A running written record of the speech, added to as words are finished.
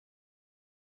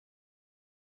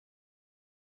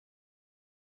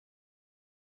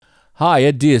Hi,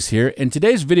 Ed Diaz here. In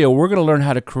today's video, we're going to learn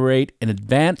how to create an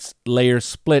advanced layer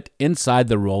split inside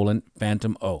the Roland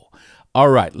FANTOM-0. All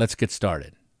right, let's get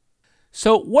started.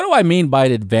 So what do I mean by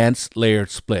an advanced layer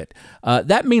split?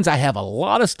 That means I have a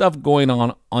lot of stuff going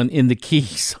on in the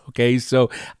keys, okay? So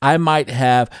I might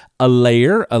have a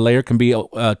layer. A layer can be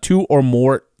two or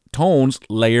more tones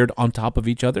layered on top of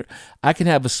each other. I can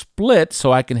have a split,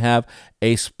 so I can have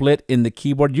a split in the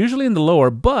keyboard, usually in the lower,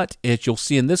 but as you'll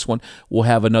see in this one, we'll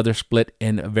have another split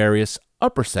in various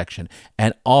upper section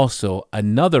and also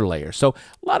another layer. So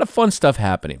a lot of fun stuff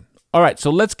happening. All right, so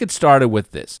let's get started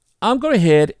with this. I'm going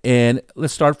ahead and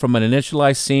let's start from an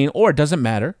initialized scene, or it doesn't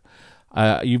matter.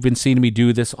 You've been seeing me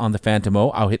do this on the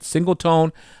FANTOM-0. I'll hit single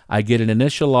tone. I get an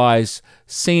initialized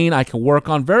scene I can work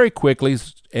on very quickly,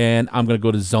 and I'm going to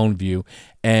go to zone view.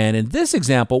 And in this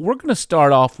example, we're going to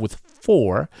start off with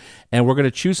 4, and we're going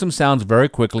to choose some sounds very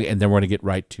quickly, and then we're going to get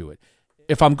right to it.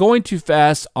 If I'm going too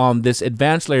fast on this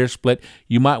advanced layer split,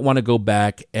 you might want to go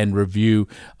back and review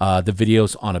the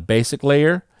videos on a basic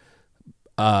layer,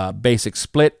 basic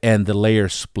split, and the layer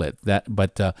split.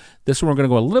 But this one we're going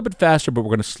to go a little bit faster, but we're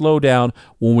going to slow down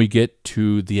when we get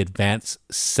to the advanced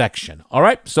section. All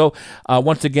right, so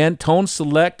once again, tone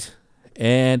select,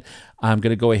 and I'm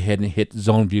going to go ahead and hit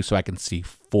zone view so I can see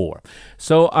 4.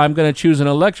 So I'm going to choose an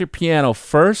electric piano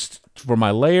first for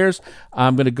my layers.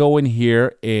 I'm going to go in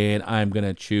here and I'm going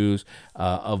to choose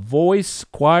a voice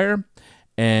choir,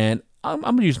 and I'm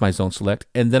going to use my zone select,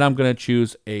 and then I'm going to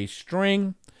choose a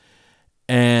string,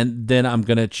 and then I'm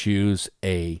going to choose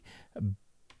a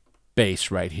bass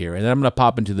right here. And then I'm going to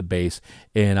pop into the bass,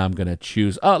 and I'm going to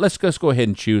choose, let's go ahead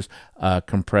and choose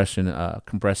compressed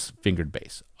fingered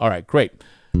bass. All right, great.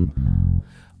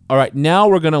 All right, now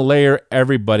we're going to layer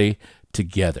everybody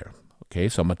together. Okay,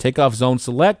 so I'm going to take off zone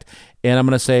select, and I'm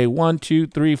going to say 1, 2,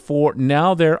 3, 4.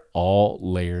 Now they're all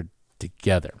layered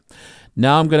together.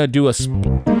 Now I'm going to do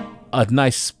a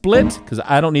nice split, because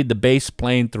I don't need the bass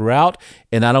playing throughout,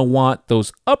 and I don't want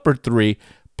those upper 3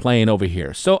 playing over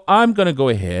here. So I'm going to go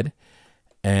ahead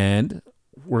and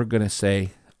we're going to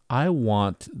say I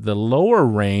want the lower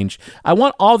range. I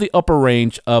want all the upper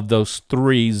range of those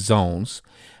 3 zones,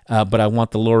 but I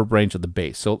want the lower range of the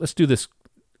bass. So let's do this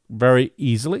very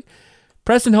easily.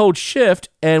 Press and hold shift,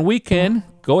 and we can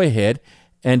go ahead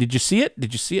and did you see it?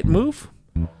 Did you see it move?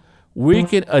 We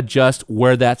can adjust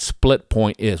where that split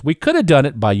point is. We could have done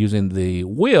it by using the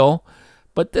wheel,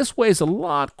 but this way is a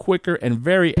lot quicker and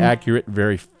very accurate,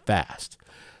 very fast.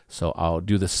 So I'll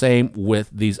do the same with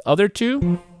these other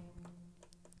 2.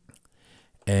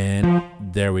 And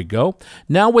there we go.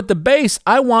 Now with the bass,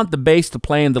 I want the bass to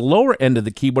play in the lower end of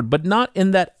the keyboard, but not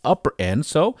in that upper end.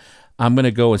 So I'm going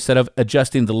to go, instead of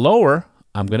adjusting the lower,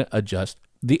 I'm going to adjust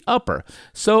the upper.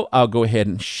 So I'll go ahead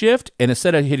and shift, and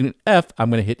instead of hitting F, I'm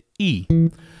going to hit E.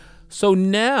 So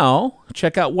now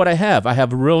check out what I have. I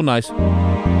have a real nice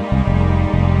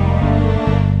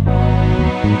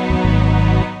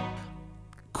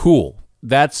cool.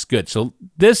 That's good. So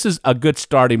this is a good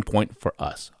starting point for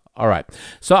us. All right.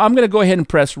 So I'm going to go ahead and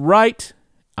press right.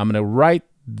 I'm going to write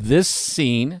this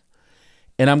scene,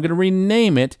 and I'm going to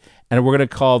rename it, and we're going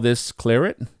to call this, clear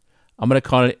it. I'm going to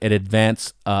call it an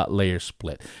advanced layer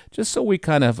split, just so we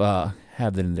kind of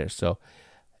have that in there. So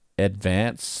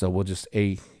advanced, so we'll just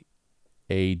ADV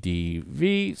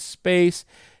space,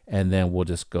 and then we'll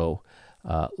just go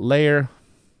layer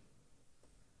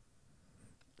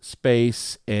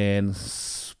space and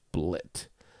split.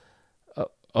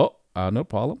 No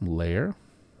problem. Layer.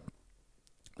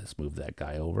 Let's move that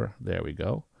guy over. There we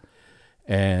go.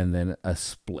 And then a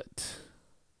split.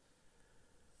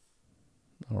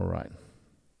 All right.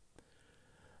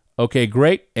 Okay,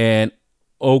 great. And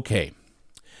okay.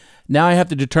 Now I have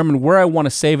to determine where I want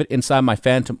to save it inside my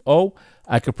FANTOM-0.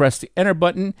 I can press the enter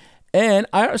button. And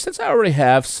since I already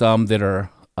have some that are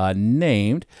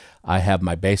named, I have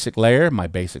my basic layer, my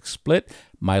basic split,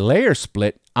 my layer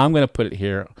split. I'm going to put it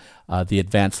here, the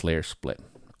advanced layer split.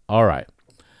 All right.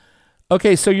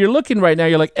 Okay, so you're looking right now,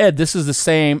 you're like, Ed, this is the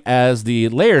same as the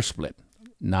layer split.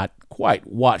 Not quite.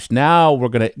 Watch. Now we're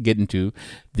going to get into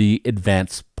the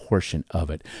advanced portion of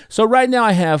it. So right now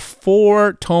I have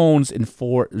 4 tones in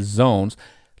 4 zones.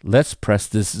 Let's press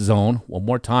this zone one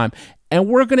more time, and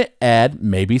we're going to add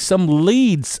maybe some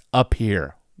leads up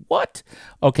here. What?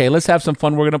 Okay, let's have some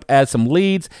fun. We're going to add some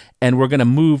leads, and we're going to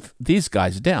move these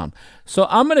guys down. So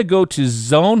I'm going to go to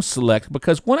zone select,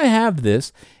 because when I have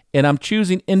this and I'm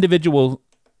choosing individual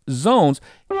zones,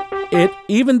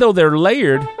 even though they're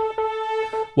layered,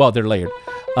 well, they're layered.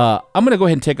 I'm going to go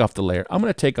ahead and take off the layer. I'm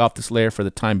going to take off this layer for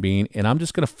the time being, and I'm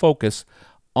just going to focus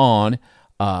on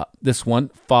this one,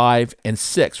 5 and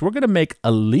 6. We're going to make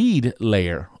a lead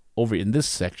layer over in this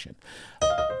section.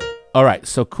 All right,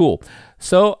 so cool.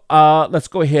 So let's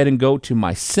go ahead and go to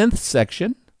my synth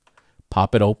section,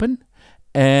 pop it open,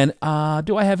 and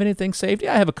do I have anything saved?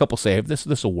 Yeah, I have a couple saved.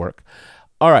 This will work.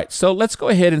 All right, so let's go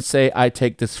ahead and say I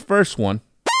take this first one.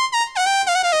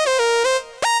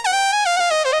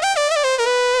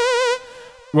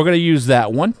 We're going to use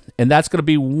that one, and that's going to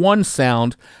be one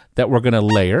sound that we're going to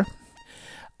layer.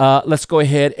 Let's go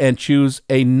ahead and choose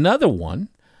another one.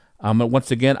 Once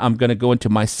again, I'm going to go into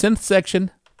my synth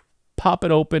section, pop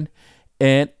it open,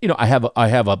 and I have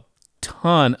a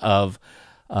ton of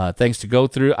things to go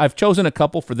through. I've chosen a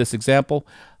couple for this example.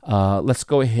 Let's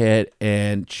go ahead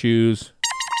and choose.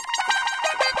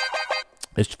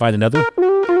 Let's find another one.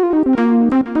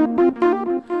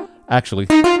 Actually,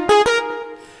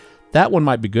 that one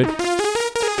might be good.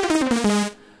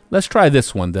 Let's try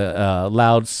this one, the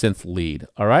loud synth lead.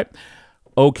 All right.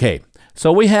 Okay.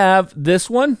 So we have this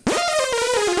one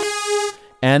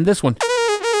and this one.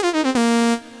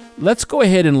 Let's go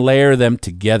ahead and layer them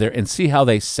together and see how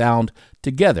they sound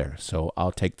together. So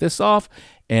I'll take this off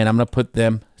and I'm going to put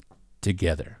them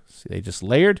together. See, they just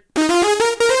layered.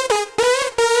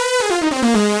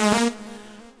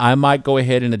 I might go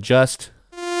ahead and adjust.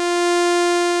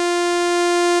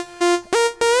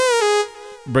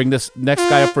 Bring this next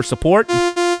guy up for support.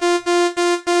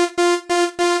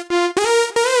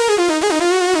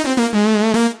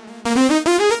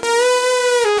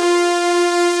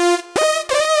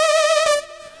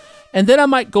 And then I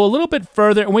might go a little bit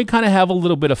further, and we kind of have a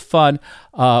little bit of fun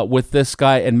with this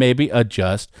guy and maybe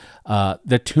adjust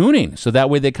the tuning. So that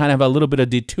way they kind of have a little bit of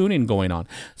detuning going on.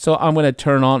 So I'm going to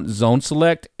turn on zone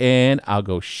select, and I'll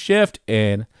go shift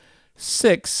and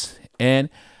 6. And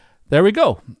there we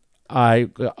go. I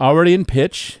already in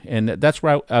pitch, and that's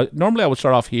where normally I would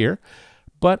start off here.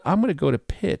 But I'm going to go to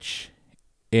pitch,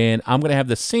 and I'm going to have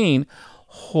the scene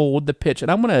hold the pitch.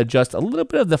 And I'm going to adjust a little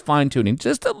bit of the fine tuning,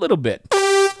 just a little bit.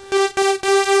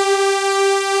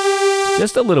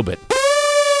 Just a little bit.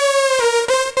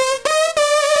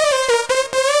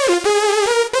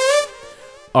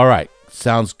 All right,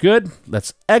 sounds good.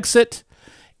 Let's exit.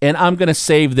 And I'm going to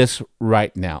save this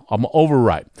right now. I'm going to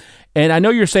overwrite. And I know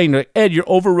you're saying, Ed, you're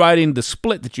overriding the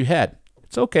split that you had.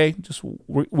 It's okay. Just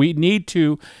we need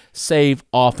to save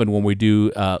often when we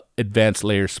do advanced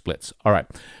layer splits. All right.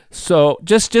 So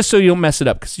just so you don't mess it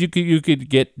up, because you could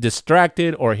get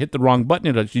distracted or hit the wrong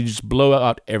button and you just blow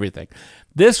out everything.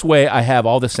 This way, I have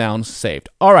all the sounds saved.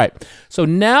 All right. So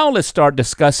now let's start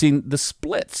discussing the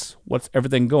splits. What's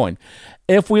everything going?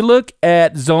 If we look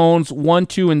at zones 1,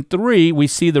 2, and 3, we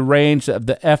see the range of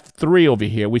the F3 over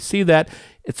here. We see that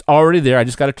it's already there. I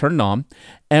just got to turn it on.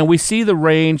 And we see the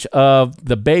range of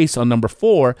the bass on number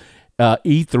 4,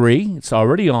 E3. It's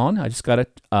already on. I just got to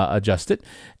adjust it.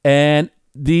 And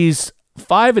these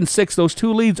 5 and 6, those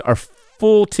two leads are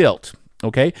full tilt.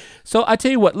 Okay. So I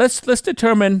tell you what, let's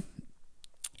determine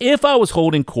if I was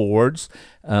holding chords.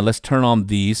 Let's turn on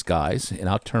these guys, and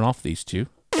I'll turn off these two.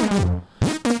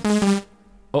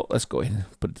 Oh, let's go ahead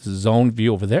and put the zone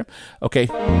view over there. Okay.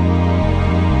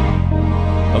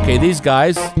 Okay, these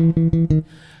guys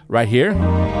right here.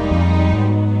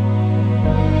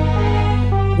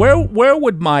 Where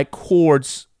would my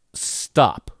chords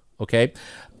stop? Okay.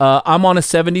 I'm on a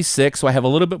 76, so I have a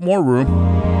little bit more room.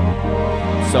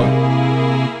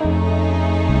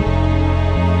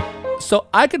 So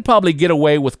I could probably get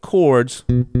away with chords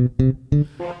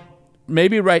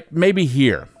maybe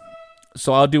here.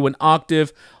 So I'll do an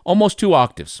octave, almost 2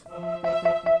 octaves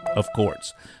of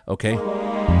chords, okay?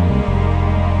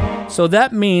 So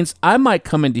that means I might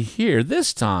come into here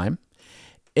this time,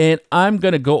 and I'm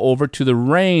going to go over to the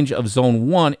range of zone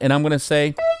 1, and I'm going to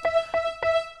say,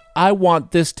 I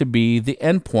want this to be the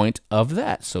endpoint of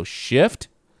that. So shift,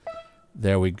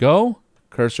 there we go,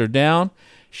 cursor down,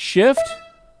 shift,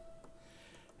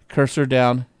 cursor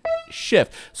down,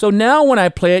 shift. So now when I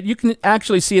play it, you can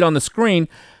actually see it on the screen.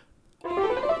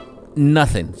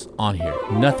 Nothing's on here.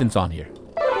 Nothing's on here.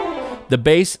 The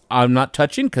bass I'm not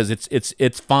touching because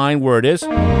it's fine where it is.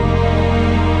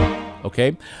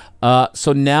 Okay.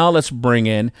 So now let's bring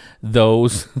in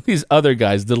these other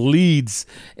guys, the leads,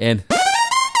 and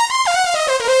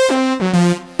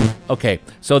okay.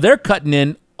 So they're cutting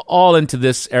in all into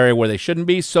this area where they shouldn't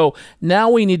be. So now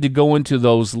we need to go into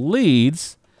those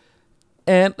leads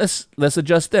and let's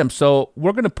adjust them. So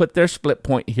we're going to put their split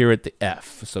point here at the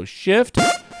F. So shift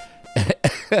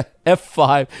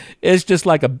F5 is just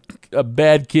like a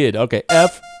bad kid. Okay,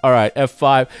 F. All right,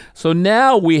 F5. So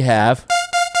now we have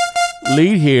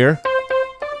lead here.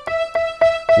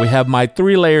 We have my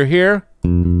 3 layer here.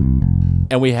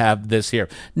 And we have this here.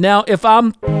 Now, if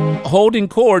I'm holding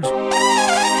chords,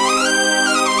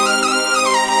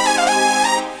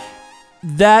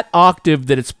 that octave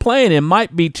that it's playing in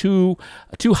might be too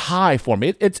high for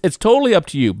me. It's totally up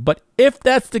to you. But if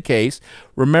that's the case,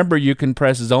 remember you can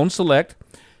press Zone Select,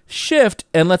 Shift,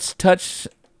 and let's touch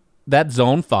that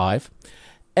Zone 5.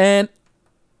 And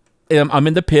I'm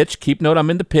in the pitch. Keep note, I'm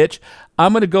in the pitch.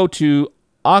 I'm going to go to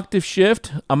Octave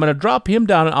Shift. I'm going to drop him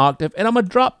down an octave, and I'm going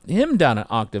to drop him down an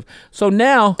octave. So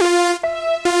now...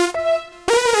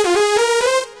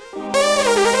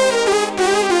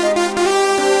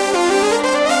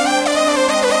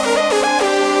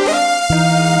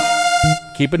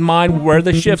 keep in mind where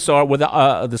the shifts are, where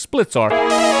the splits are.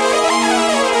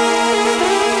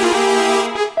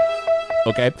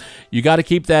 Okay, you got to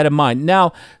keep that in mind.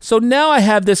 Now, so now I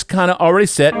have this kind of already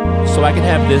set, so I can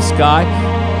have this guy.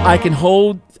 I can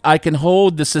hold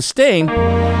the sustain,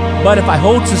 but if I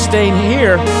hold sustain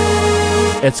here,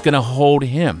 it's gonna hold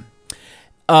him.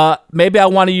 Maybe I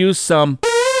want to use some.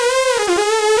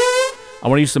 I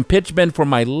want to use some pitch bend for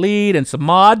my lead and some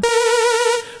mod.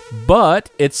 But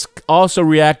it's also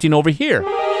reacting over here.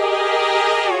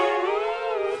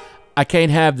 I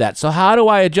can't have that. So how do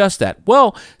I adjust that?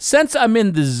 Well, since I'm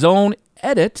in the zone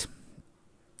edit,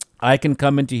 I can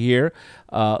come into here.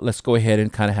 Let's go ahead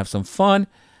and kind of have some fun.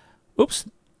 Oops.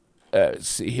 Let's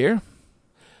see here.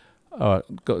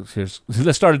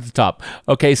 Let's start at the top.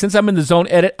 Okay, since I'm in the zone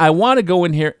edit, I want to go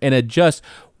in here and adjust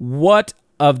what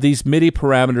of these MIDI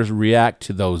parameters react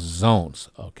to those zones,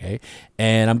 okay?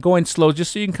 And I'm going slow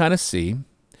just so you can kind of see,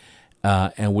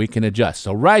 and we can adjust.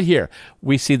 So right here,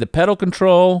 we see the pedal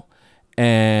control,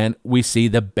 and we see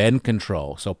the bend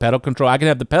control. So pedal control, I can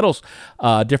have the pedals,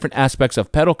 different aspects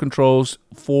of pedal controls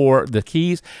for the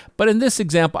keys, but in this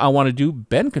example, I want to do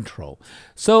bend control.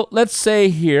 So let's say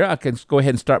here, I can go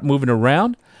ahead and start moving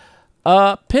around.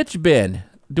 Pitch bend,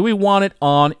 do we want it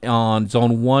on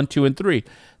zone 1, 2, and 3?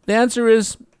 The answer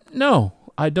is no,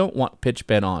 I don't want pitch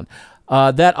bend on.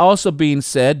 That also being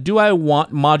said, do I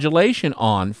want modulation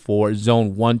on for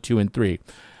zone 1, 2, and 3?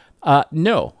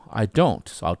 No, I don't,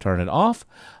 so I'll turn it off.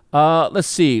 Let's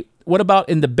see, what about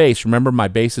in the bass? Remember my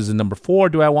bass is in number 4.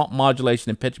 Do I want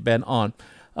modulation and pitch bend on?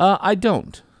 I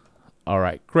don't. All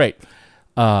right, great.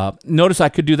 Notice I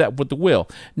could do that with the wheel.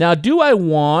 Now, do I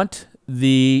want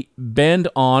the bend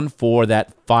on for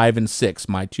that 5 and 6,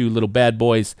 my two little bad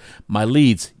boys, my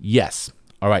leads? Yes.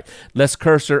 All right, let's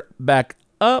cursor back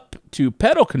up to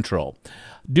pedal control.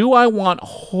 Do I want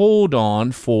hold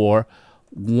on for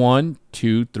 1,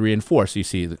 2, 3, and 4? So you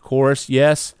see the chorus,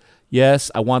 yes,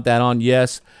 yes. I want that on,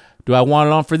 yes. Do I want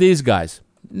it on for these guys?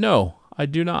 No, I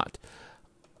do not.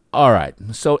 All right,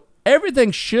 so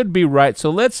everything should be right. So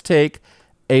let's take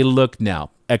a look now.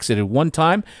 Exited one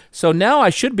time. So now I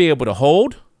should be able to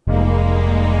hold.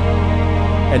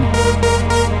 And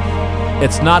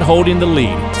it's not holding the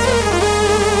lead.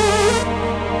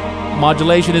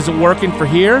 Modulation isn't working for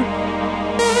here.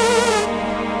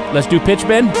 Let's do pitch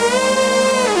bend.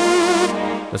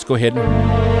 Let's go ahead.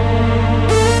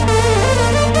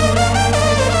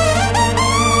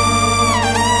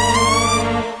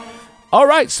 All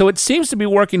right, so it seems to be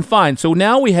working fine. So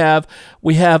now we have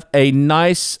a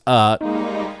nice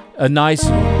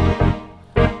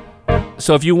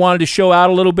so if you wanted to show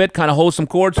out a little bit, kind of hold some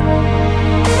chords.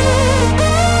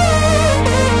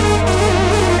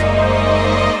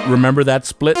 Remember that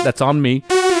split, that's on me.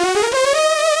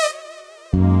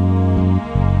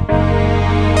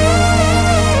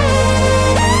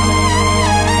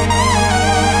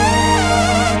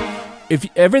 If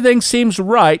everything seems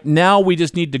right, now we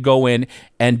just need to go in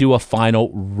and do a final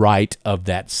write of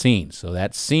that scene. So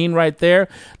that scene right there,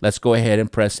 let's go ahead and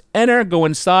press enter, go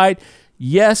inside,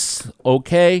 yes,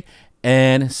 okay,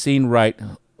 and scene write,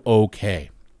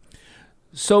 okay.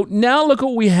 So now look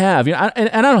what we have. You know, and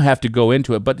I don't have to go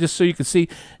into it, but just so you can see,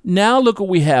 now look what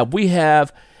we have. We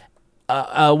have,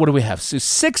 what do we have? So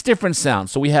 6 different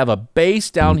sounds. So we have a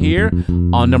bass down here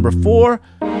on number 4.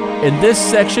 In this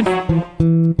section,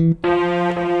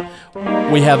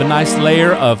 we have a nice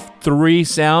layer of 3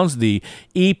 sounds, the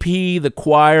EP, the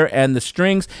choir, and the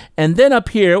strings. And then up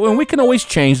here, and we can always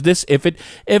change this. If it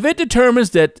determines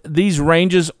that these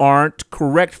ranges aren't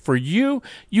correct for you,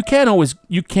 you can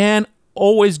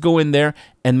always go in there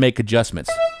and make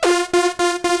adjustments.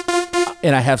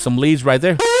 And I have some leads right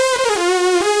there.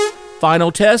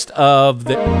 Final test of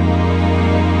the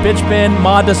pitch bend.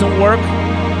 Mod doesn't work.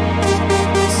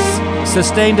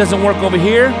 Sustain doesn't work over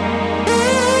here.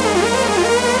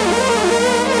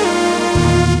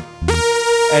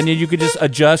 And then you could just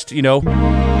adjust, you know.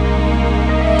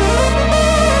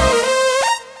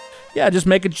 Yeah, just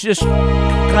make it, just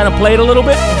kind of play it a little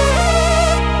bit.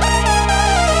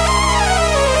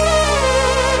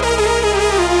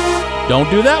 Don't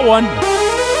do that one.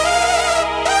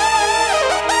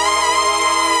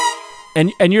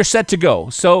 and you're set to go.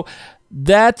 So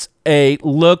that's a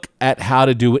look at how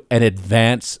to do an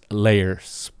advanced layer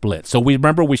split. So we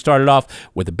remember we started off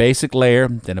with a basic layer,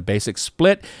 then a basic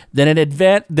split, then an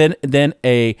advanced, then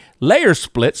a layer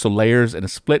split. So layers and a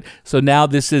split. So now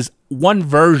this is one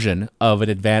version of an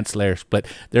advanced layer split.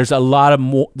 There's a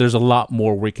lot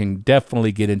more we can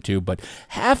definitely get into, but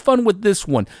have fun with this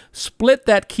one. Split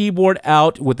that keyboard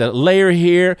out with a layer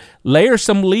here, layer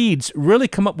some leads, really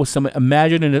come up with some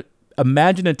imaginative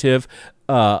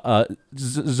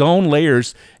zone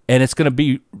layers, and it's going to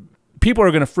be, people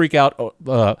are going to freak out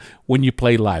when you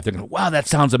play live. They're going to, wow, that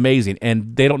sounds amazing,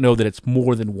 and they don't know that it's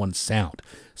more than one sound.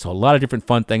 So a lot of different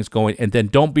fun things going, and then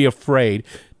don't be afraid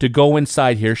to go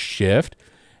inside here, shift,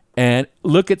 and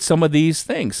look at some of these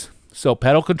things. So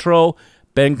pedal control,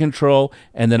 bend control,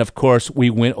 and then of course we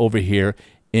went over here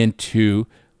into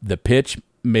the pitch,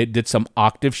 did some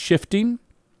octave shifting,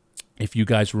 if you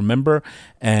guys remember,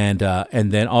 and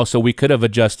then also we could have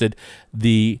adjusted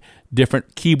the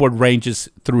different keyboard ranges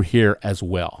through here as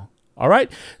well. All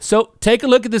right, so take a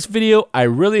look at this video. I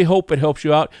really hope it helps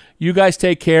you out. You guys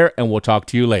take care, and we'll talk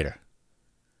to you later.